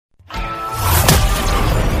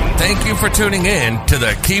Thank you for tuning in to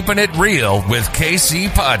the Keeping It Real with KC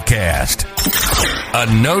podcast, a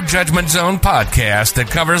no judgment zone podcast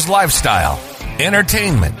that covers lifestyle,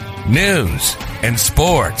 entertainment, news, and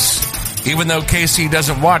sports. Even though KC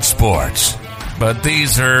doesn't watch sports, but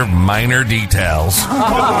these are minor details.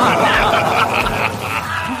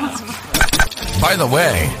 By the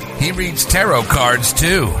way, he reads tarot cards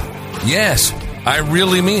too. Yes, I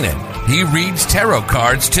really mean it. He reads tarot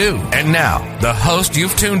cards too. And now, the host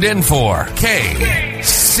you've tuned in for,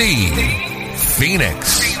 KC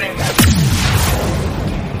Phoenix.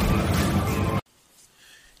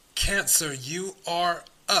 Cancer, you are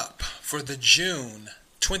up for the June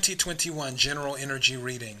 2021 General Energy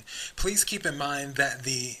Reading. Please keep in mind that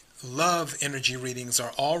the love energy readings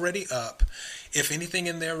are already up. If anything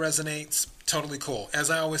in there resonates, totally cool. As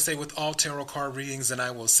I always say with all tarot card readings, and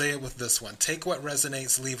I will say it with this one, take what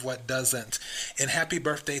resonates, leave what doesn't. And happy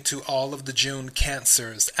birthday to all of the June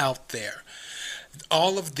Cancers out there.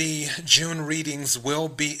 All of the June readings will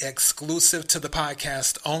be exclusive to the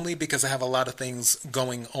podcast only because I have a lot of things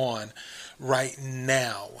going on right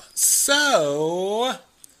now. So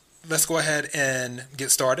let's go ahead and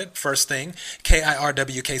get started. First thing,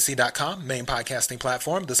 KIRWKC.com, main podcasting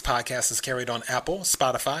platform. This podcast is carried on Apple,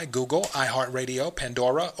 Spotify, Google, iHeartRadio,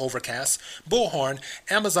 Pandora, Overcast, Bullhorn,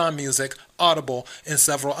 Amazon Music, Audible, and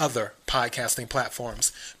several other podcasting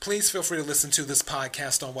platforms. Please feel free to listen to this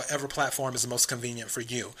podcast on whatever platform is most convenient for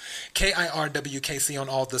you. KIRWKC on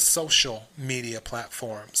all the social media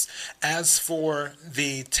platforms. As for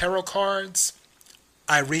the tarot cards,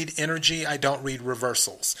 I read energy, I don't read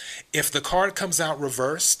reversals. If the card comes out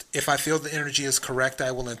reversed, if I feel the energy is correct,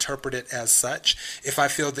 I will interpret it as such. If I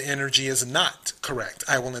feel the energy is not correct,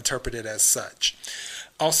 I will interpret it as such.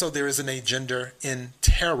 Also, there is an agender in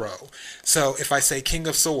tarot. So if I say King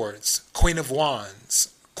of Swords, Queen of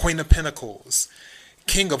Wands, Queen of Pentacles,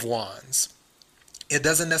 King of Wands, it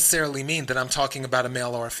doesn't necessarily mean that I'm talking about a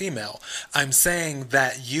male or a female. I'm saying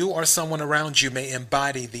that you or someone around you may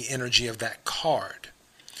embody the energy of that card.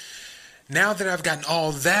 Now that I've gotten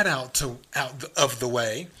all that out of the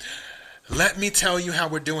way, let me tell you how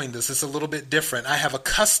we're doing this. It's a little bit different. I have a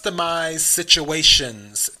customized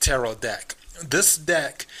situations tarot deck. This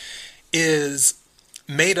deck is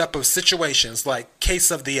made up of situations like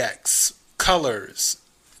case of the ex, colors,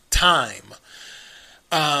 time,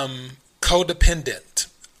 codependent,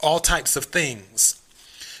 all types of things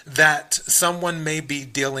that someone may be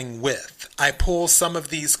dealing with. I pull some of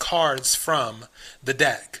these cards from the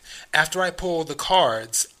deck. After I pull the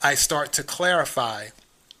cards, I start to clarify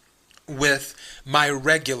with my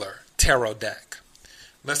regular tarot deck.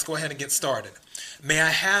 Let's go ahead and get started. May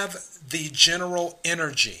I have the general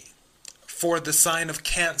energy for the sign of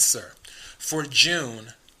Cancer for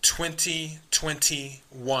June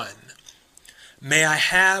 2021? May I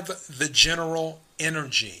have the general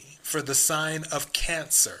energy for the sign of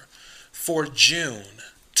Cancer for June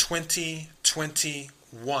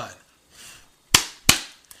 2021?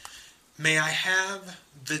 May I have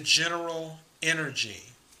the general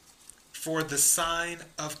energy for the sign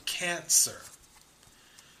of Cancer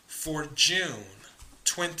for June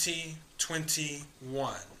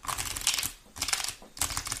 2021?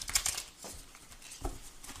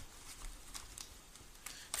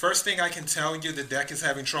 First thing I can tell you, the deck is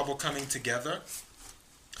having trouble coming together.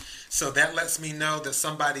 So that lets me know that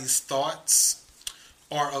somebody's thoughts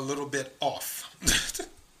are a little bit off.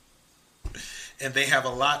 And they have a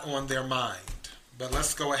lot on their mind. But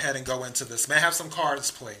let's go ahead and go into this. May I have some cards,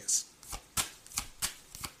 please?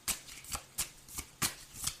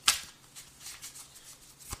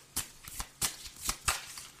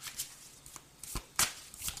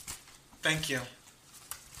 Thank you.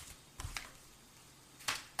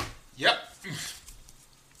 Yep.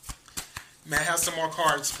 May I have some more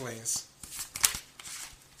cards, please?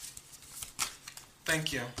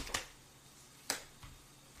 Thank you.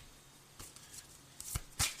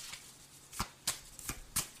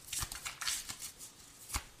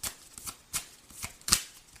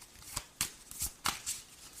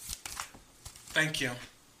 Thank you.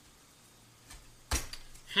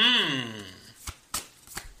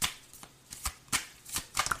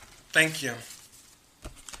 Thank you.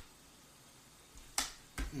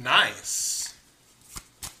 Nice.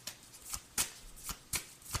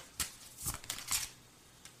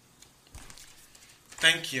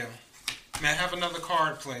 Thank you. May I have another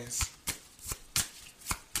card, please?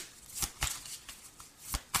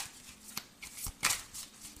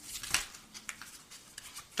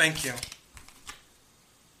 Thank you.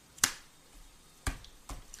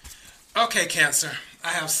 Okay, Cancer. I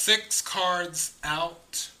have 6 cards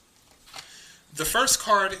out. The first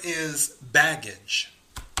card is baggage.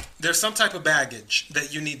 there's some type of baggage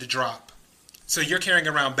that you need to drop. So you're carrying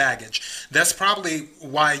around baggage. That's probably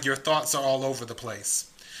why your thoughts are all over the place.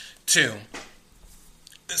 2.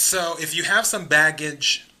 So if you have some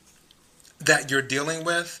baggage that you're dealing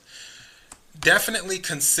with, definitely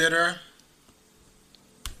consider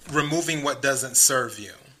removing what doesn't serve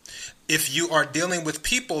you. If you are dealing with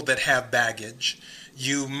people that have baggage,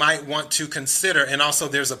 you might want to consider, and also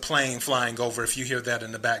there's a plane flying over if you hear that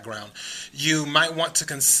in the background, you might want to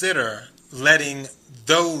consider letting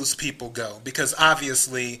those people go, because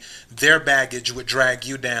obviously their baggage would drag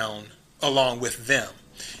you down along with them.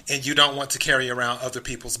 And you don't want to carry around other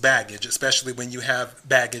people's baggage, especially when you have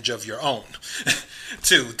baggage of your own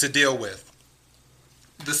to deal with.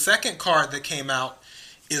 The second card that came out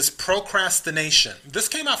is procrastination. This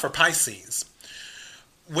came out for Pisces,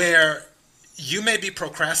 where you may be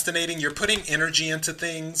procrastinating. You're putting energy into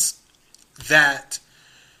things that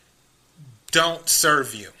don't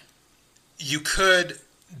serve you. You could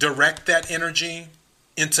direct that energy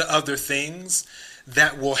into other things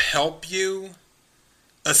that will help you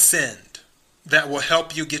ascend, that will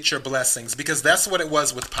help you get your blessings, because that's what it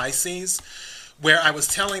was with Pisces, where I was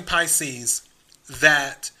telling Pisces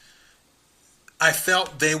that I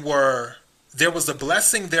felt there was a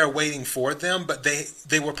blessing there waiting for them, but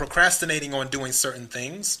they were procrastinating on doing certain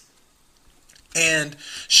things. And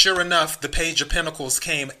sure enough, the Page of Pentacles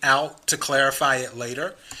came out to clarify it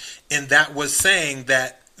later, and that was saying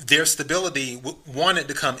that their stability wanted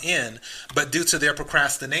to come in, but due to their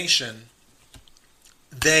procrastination,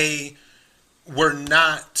 they were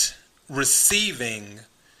not receiving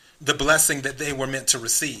the blessing that they were meant to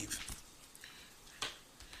receive.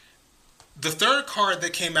 The third card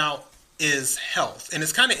that came out is health. And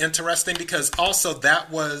it's kind of interesting because also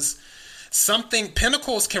that was something,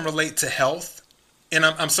 Pentacles can relate to health. And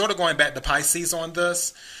I'm sort of going back to Pisces on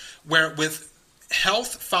this, where with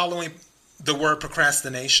health following the word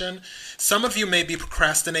procrastination, some of you may be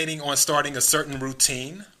procrastinating on starting a certain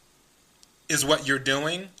routine, is what you're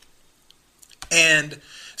doing. And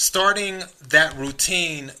starting that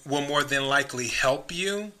routine will more than likely help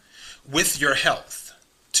you with your health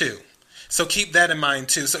too. So keep that in mind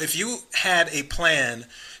too. So if you had a plan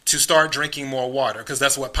to start drinking more water, because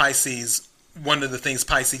that's what Pisces, one of the things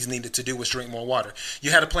Pisces needed to do was drink more water.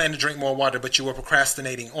 You had a plan to drink more water, but you were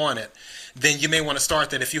procrastinating on it. Then you may want to start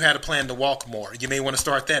that. If you had a plan to walk more, you may want to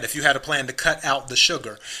start that. If you had a plan to cut out the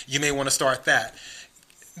sugar, you may want to start that.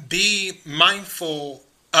 Be mindful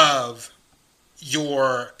of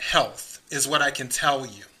your health is what I can tell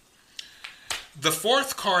you. The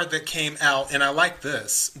fourth card that came out, and I like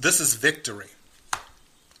this. This is victory.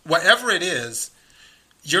 Whatever it is,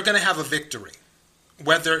 you're going to have a victory.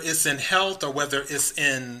 Whether it's in health or whether it's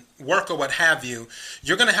in work or what have you,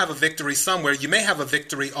 you're going to have a victory somewhere. You may have a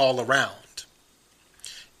victory all around,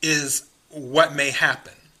 is what may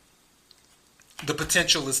happen. The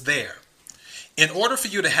potential is there. In order for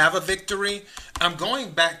you to have a victory, I'm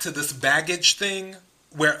going back to this baggage thing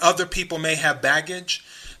where other people may have baggage.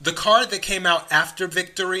 The card that came out after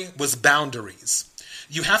victory was boundaries.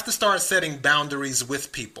 You have to start setting boundaries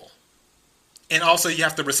with people. And also you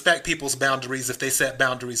have to respect people's boundaries if they set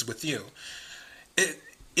boundaries with you.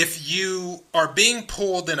 If you are being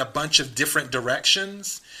pulled in a bunch of different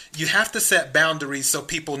directions, you have to set boundaries so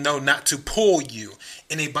people know not to pull you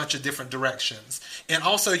in a bunch of different directions. And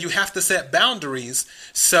also you have to set boundaries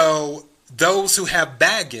so those who have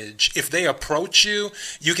baggage, if they approach you,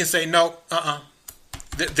 you can say, no,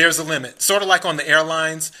 there's a limit. Sort of like on the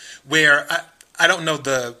airlines where I don't know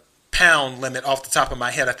the pound limit off the top of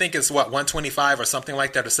my head. I think it's 125 or something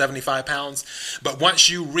like that, or 75 pounds. But once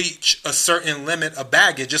you reach a certain limit of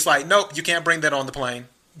baggage, it's like, nope, you can't bring that on the plane.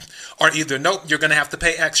 Or either, nope, you're going to have to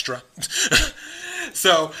pay extra.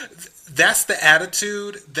 So that's the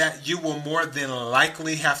attitude that you will more than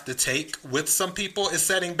likely have to take with some people, is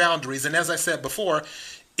setting boundaries. And as I said before,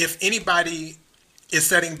 if anybody is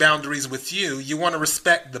setting boundaries with you, you want to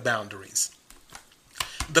respect the boundaries.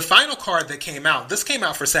 The final card that came out, this came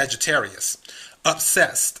out for Sagittarius,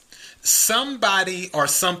 obsessed. Somebody or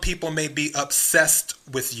some people may be obsessed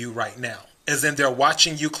with you right now, as in they're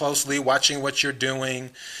watching you closely, watching what you're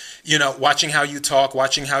doing, watching how you talk,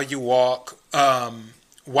 watching how you walk,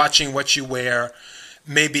 watching what you wear,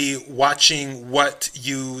 maybe watching what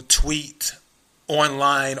you tweet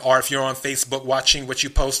online, or if you're on Facebook, watching what you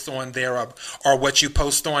post on there, or what you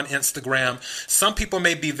post on Instagram. Some people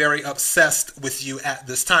may be very obsessed with you at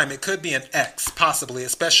this time. It could be an ex, possibly,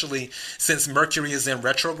 especially since Mercury is in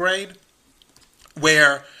retrograde,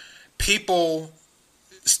 where people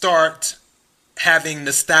start having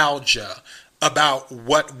nostalgia about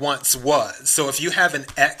what once was. So if you have an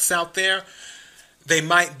ex out there, they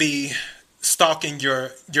might be stalking your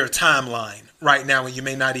timeline right now, and you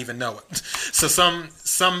may not even know it. So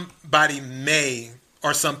somebody may,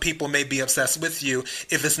 or some people may be obsessed with you.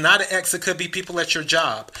 If it's not an ex, it could be people at your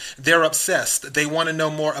job. They're obsessed. They want to know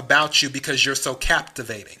more about you because you're so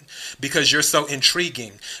captivating, because you're so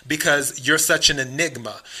intriguing, because you're such an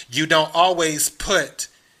enigma. You don't always put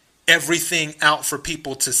everything out for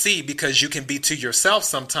people to see because you can be to yourself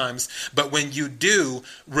sometimes, but when you do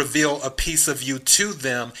reveal a piece of you to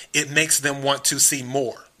them, it makes them want to see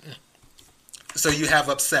more. So you have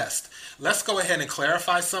obsessed. Let's go ahead and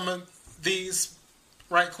clarify some of these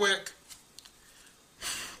right quick.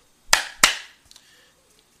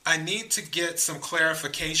 I need to get some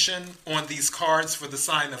clarification on these cards for the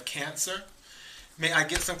sign of Cancer. May I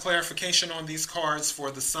get some clarification on these cards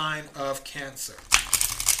for the sign of Cancer?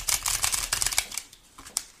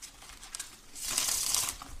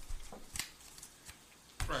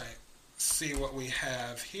 Right. See what we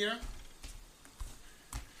have here.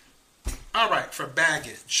 All right, for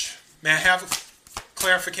baggage. May I have a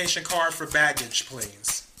clarification card for baggage,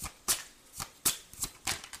 please?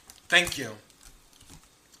 Thank you.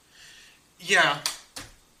 Yeah,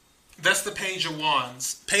 that's the Page of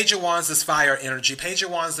Wands. Page of Wands is fire energy. Page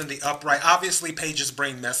of Wands in the upright. Obviously, pages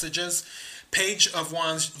bring messages. Page of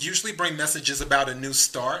Wands usually bring messages about a new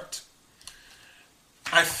start.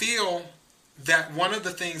 I feel that one of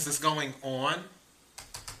the things that's going on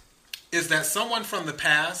is that someone from the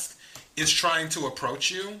past is trying to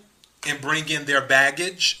approach you and bring in their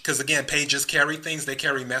baggage. Because again, pages carry things. They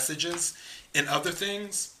carry messages and other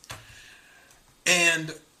things.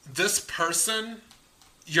 And this person,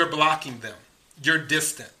 you're blocking them. You're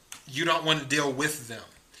distant. You don't want to deal with them.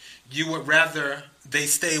 You would rather they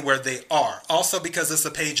stay where they are. Also, because it's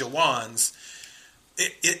a Page of Wands,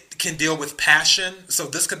 it can deal with passion. So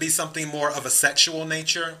this could be something more of a sexual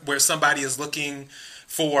nature where somebody is looking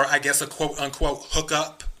for, I guess, a quote-unquote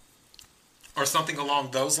hookup or something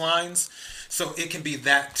along those lines. So it can be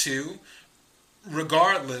that too.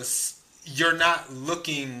 Regardless, you're not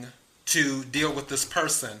looking to deal with this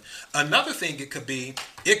person. Another thing it could be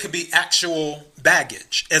actual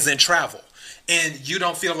baggage, as in travel. And you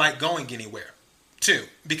don't feel like going anywhere. Too,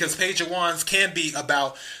 because Page of Wands can be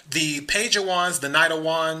about the Page of Wands, the Knight of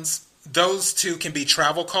Wands. Those two can be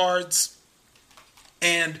travel cards,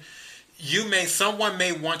 and someone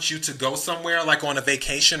may want you to go somewhere, like on a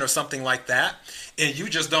vacation or something like that, and you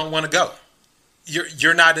just don't want to go.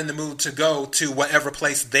 You're not in the mood to go to whatever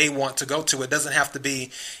place they want to go to. It doesn't have to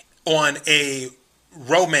be on a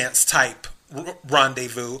romance type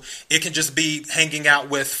rendezvous. It can just be hanging out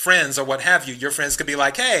with friends or what have you. Your friends could be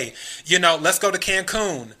like, hey, let's go to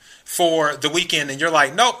Cancun for the weekend. And you're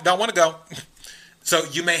like, nope, don't want to go. So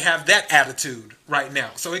you may have that attitude right now.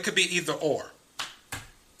 So it could be either or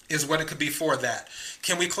is what it could be for that.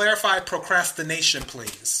 Can we clarify procrastination,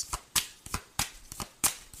 please?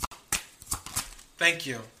 Thank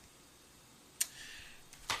you.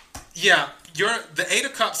 Yeah, the Eight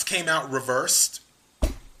of Cups came out reversed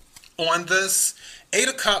on this. Eight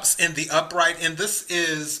of Cups in the upright, and this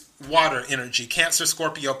is water energy, Cancer,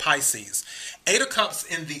 Scorpio, Pisces. Eight of Cups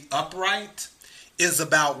in the upright is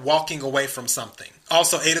about walking away from something.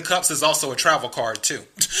 Also, Eight of Cups is also a travel card too.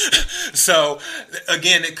 So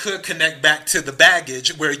again, it could connect back to the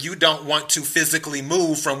baggage where you don't want to physically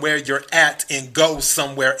move from where you're at and go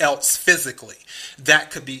somewhere else physically. That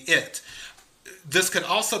could be it. This could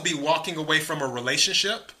also be walking away from a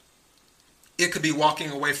relationship. It could be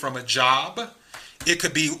walking away from a job. It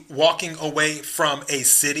could be walking away from a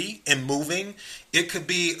city and moving. It could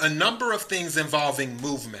be a number of things involving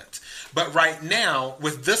movement. But right now,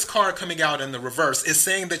 with this card coming out in the reverse, it's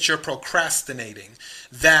saying that you're procrastinating,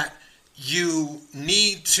 that you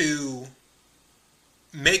need to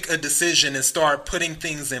make a decision and start putting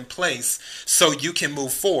things in place so you can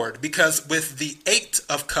move forward. Because with the Eight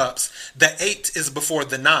of Cups, the 8 is before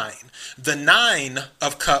the 9. The 9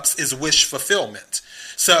 of Cups is wish fulfillment.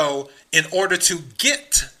 So in order to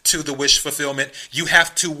get to the wish fulfillment, you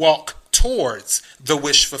have to walk towards the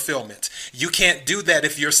wish fulfillment. You can't do that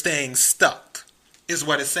if you're staying stuck, is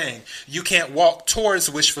what it's saying. You can't walk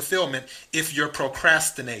towards wish fulfillment if you're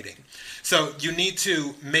procrastinating. So you need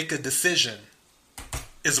to make a decision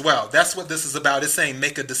as well. That's what this is about. It's saying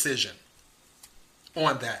make a decision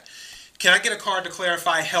on that. Can I get a card to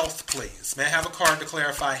clarify health, please? May I have a card to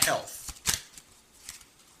clarify health?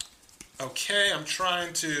 Okay, I'm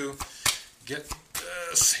trying to get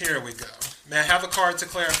this. Here we go. May I have a card to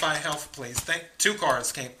clarify health, please? 4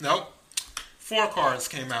 cards came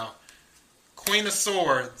out. Queen of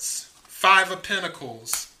Swords, 5 of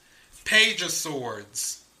Pentacles, Page of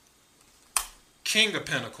Swords, King of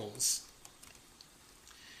Pentacles,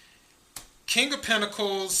 King of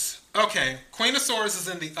Pentacles. Okay, Queen of Swords is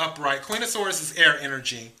in the upright. Queen of Swords is air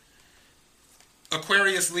energy.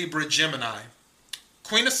 Aquarius, Libra, Gemini.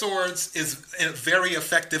 Queen of Swords is a very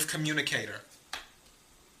effective communicator.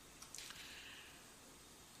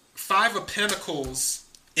 Five of Pentacles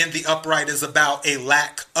in the upright is about a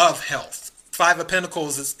lack of health. Five of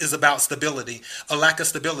Pentacles is about stability, a lack of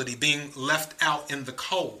stability, being left out in the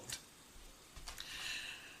cold.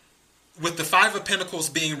 With the Five of Pentacles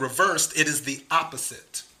being reversed, it is the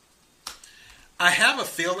opposite. I have a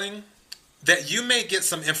feeling that you may get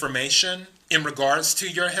some information in regards to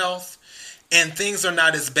your health, and things are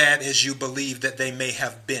not as bad as you believe that they may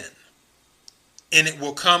have been. And it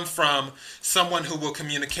will come from someone who will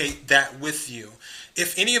communicate that with you.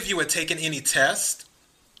 If any of you had taken any test,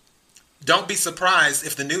 don't be surprised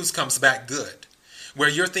if the news comes back good. Where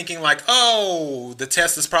you're thinking like, oh, the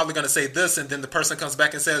test is probably going to say this, and then the person comes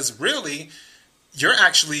back and says, really, you're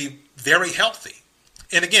actually very healthy.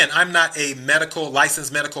 And again, I'm not a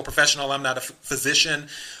licensed medical professional. I'm not a physician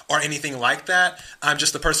or anything like that. I'm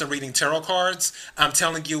just a person reading tarot cards. I'm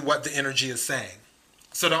telling you what the energy is saying.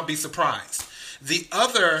 So don't be surprised. The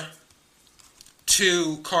other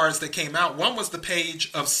two cards that came out, one was the Page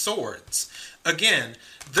of Swords. Again,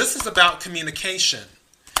 this is about communication.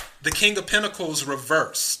 The King of Pentacles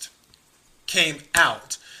reversed came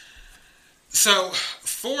out. So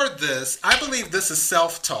for this, I believe this is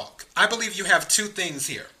self-talk. I believe you have two things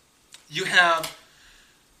here. You have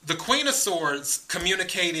the Queen of Swords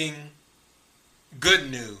communicating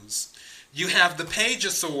good news. You have the Page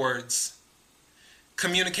of Swords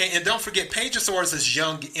communicating, and don't forget, Page of Swords is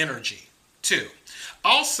young energy too.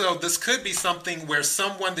 Also, this could be something where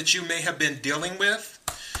someone that you may have been dealing with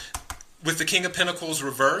the King of Pentacles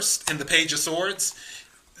reversed and the Page of Swords,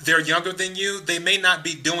 they're younger than you. They may not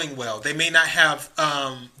be doing well. They may not have.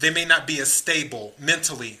 They may not be as stable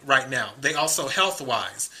mentally right now. They also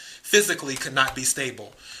health-wise, physically could not be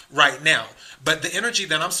stable right now. But the energy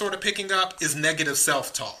that I'm sort of picking up is negative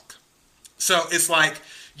self-talk. So it's like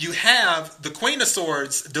you have the Queen of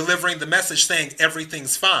Swords delivering the message saying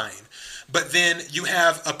everything's fine, but then you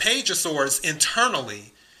have a Page of Swords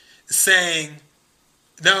internally saying,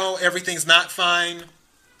 no, everything's not fine.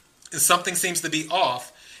 Something seems to be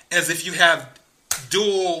off, as if you have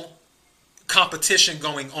dual competition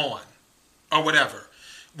going on or whatever,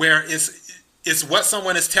 where it's what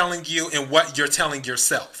someone is telling you and what you're telling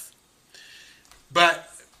yourself. But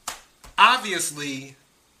obviously,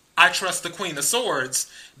 I trust the Queen of Swords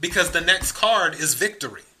because the next card is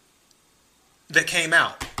victory that came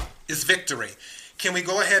out, is victory. Can we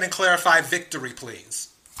go ahead and clarify victory, please?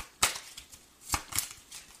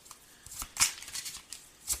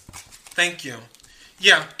 Thank you.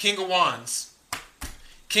 Yeah, King of Wands.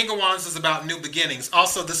 King of Wands is about new beginnings.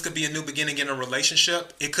 Also, this could be a new beginning in a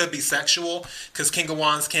relationship. It could be sexual, because King of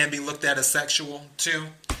Wands can be looked at as sexual too.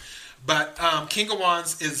 But King of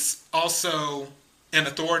Wands is also an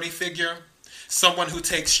authority figure, someone who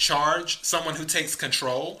takes charge, someone who takes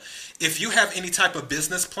control. If you have any type of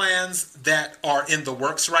business plans that are in the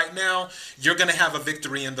works right now, you're going to have a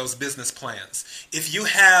victory in those business plans. If you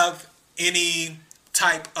have any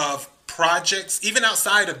type of projects, even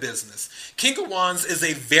outside of business, King of Wands is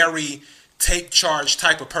a very take charge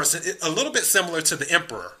type of person, a little bit similar to the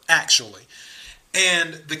Emperor, actually.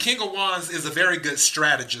 And the King of Wands is a very good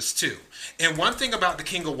strategist too. And one thing about the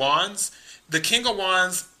King of Wands,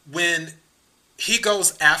 when he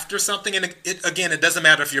goes after something, and it doesn't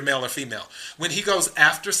matter if you're male or female, when he goes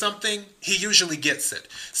after something, he usually gets it.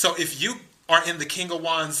 So if you are in the King of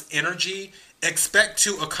Wands energy, expect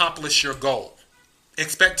to accomplish your goal.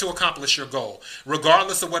 Expect to accomplish your goal,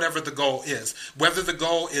 regardless of whatever the goal is. Whether the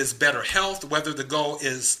goal is better health, whether the goal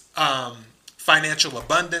is financial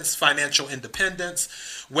abundance, financial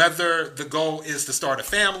independence, whether the goal is to start a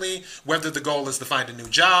family, whether the goal is to find a new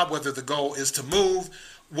job, whether the goal is to move,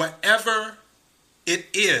 whatever it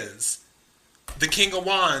is, the King of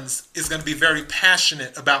Wands is going to be very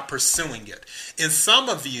passionate about pursuing it. And some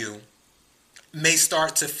of you may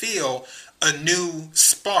start to feel a new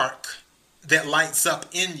spark that lights up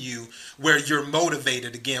in you, where you're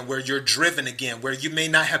motivated again, where you're driven again, where you may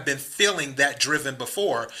not have been feeling that driven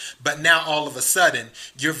before, but now all of a sudden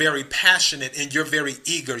you're very passionate and you're very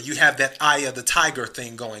eager. You have that eye of the tiger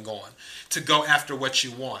thing going on to go after what you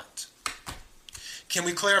want. Can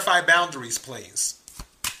we clarify boundaries, please?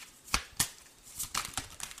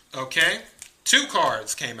 Okay, 2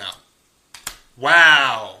 cards came out.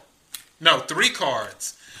 Wow. No, 3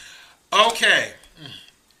 cards. Okay.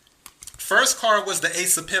 First card was the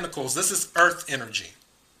Ace of Pentacles. This is earth energy.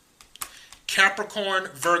 Capricorn,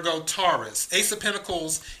 Virgo, Taurus. Ace of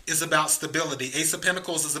Pentacles is about stability. Ace of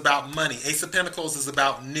Pentacles is about money. Ace of Pentacles is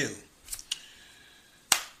about new.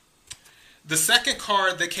 The second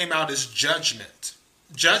card that came out is Judgment.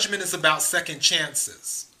 Judgment is about second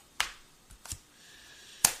chances.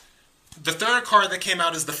 The third card that came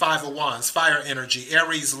out is the Five of Wands, fire energy,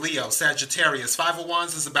 Aries, Leo, Sagittarius. Five of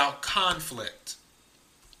Wands is about conflict.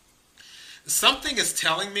 Something is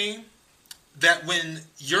telling me that when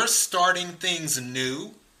you're starting things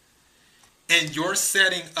new and you're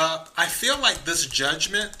setting up, I feel like this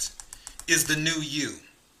Judgment is the new you.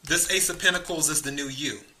 This Ace of Pentacles is the new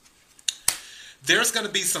you. There's going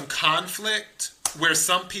to be some conflict where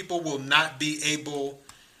some people will not be able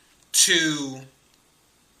to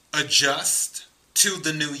adjust to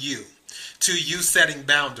the new you, to you setting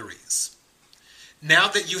boundaries. Now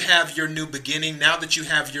that you have your new beginning, now that you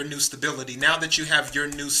have your new stability, now that you have your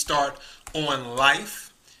new start on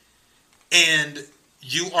life, and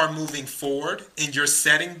you are moving forward and you're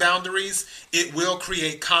setting boundaries, it will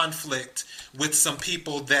create conflict with some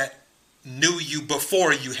people that knew you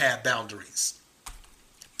before you had boundaries.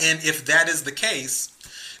 And if that is the case,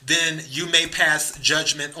 then you may pass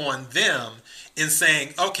judgment on them in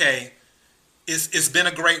saying, okay, it's been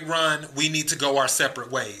a great run. We need to go our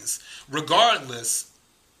separate ways. Regardless,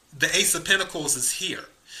 the Ace of Pentacles is here.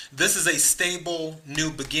 This is a stable new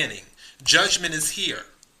beginning. Judgment is here.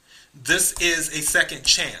 This is a second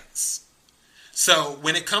chance. So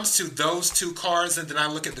when it comes to those two cards, and then I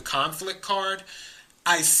look at the conflict card,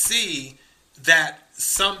 I see that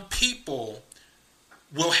some people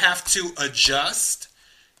will have to adjust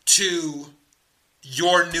to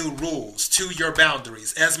your new rules, to your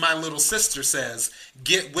boundaries. As my little sister says,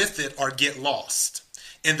 get with it or get lost.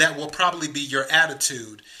 And that will probably be your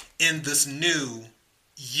attitude in this new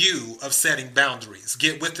you of setting boundaries.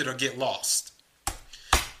 Get with it or get lost.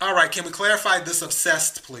 All right, can we clarify this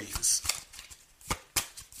obsessed, please?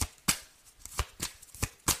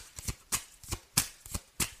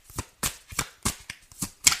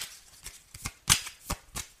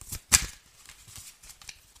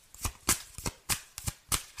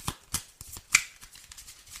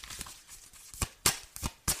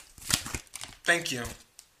 Thank you.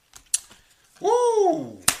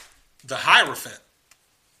 Woo! The Hierophant.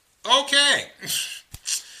 Okay.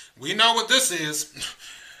 We know what this is.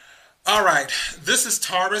 All right. This is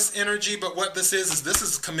Taurus energy, but what this is this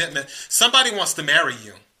is commitment. Somebody wants to marry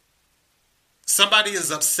you. Somebody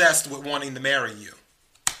is obsessed with wanting to marry you,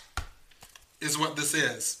 is what this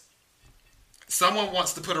is. Someone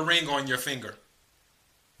wants to put a ring on your finger.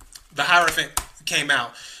 The Hierophant came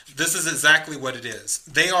out. This is exactly what it is.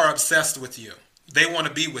 They are obsessed with you. They want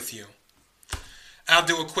to be with you. I'll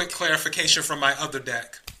do a quick clarification from my other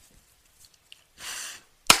deck.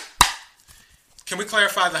 Can we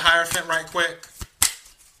clarify the Hierophant right quick?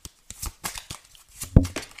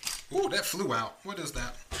 Ooh, that flew out. What is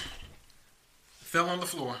that? Fell on the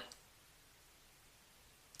floor.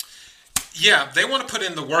 Yeah, they want to put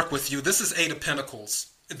in the work with you. This is Eight of Pentacles.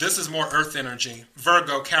 This is more earth energy.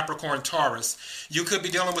 Virgo, Capricorn, Taurus. You could be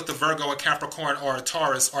dealing with the Virgo, a Capricorn, or a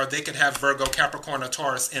Taurus, or they could have Virgo, Capricorn, or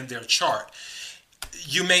Taurus in their chart.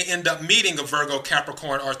 You may end up meeting a Virgo,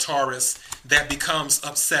 Capricorn, or Taurus that becomes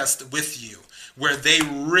obsessed with you, where they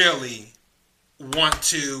really want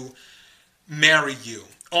to marry you.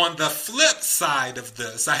 On the flip side of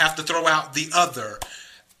this, I have to throw out the other.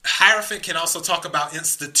 Hierophant can also talk about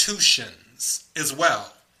institutions as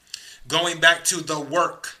well. Going back to the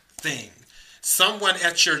work thing, someone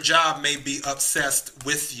at your job may be obsessed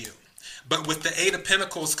with you. But with the Eight of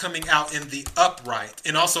Pentacles coming out in the upright,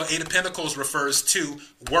 and also Eight of Pentacles refers to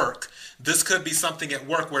work, this could be something at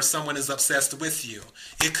work where someone is obsessed with you.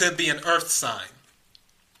 It could be an earth sign.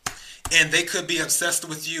 And they could be obsessed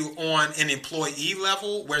with you on an employee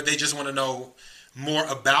level where they just want to know more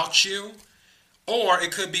about you. Or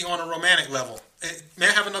it could be on a romantic level. May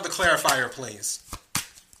I have another clarifier, please?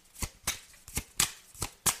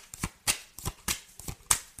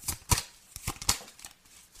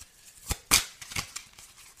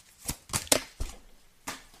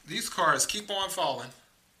 These cards keep on falling.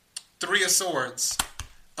 Three of Swords,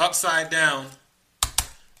 upside down,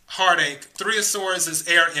 heartache. Three of Swords is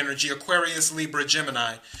air energy, Aquarius, Libra,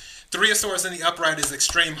 Gemini. Three of Swords in the upright is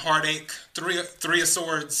extreme heartache. Three of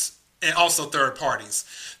Swords, and also third parties.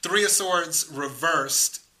 Three of Swords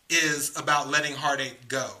reversed is about letting heartache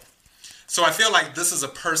go. So I feel like this is a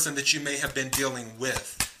person that you may have been dealing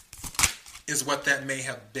with, is what that may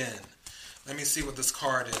have been. Let me see what this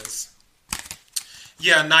card is.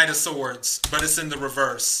 Yeah, Knight of Swords, but it's in the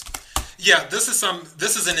reverse. Yeah, this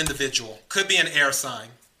is an individual. Could be an air sign,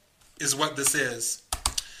 is what this is.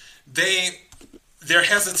 they're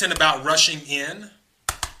hesitant about rushing in,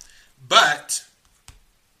 but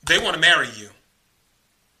they want to marry you.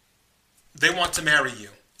 They want to marry you,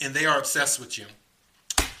 and they are obsessed with you.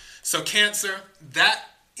 So Cancer, that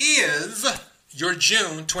is your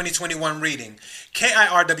June 2021 reading.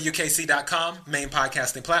 KIRWKC.com, main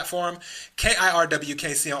podcasting platform.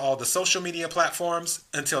 KIRWKC on all the social media platforms.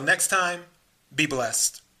 Until next time, be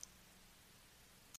blessed.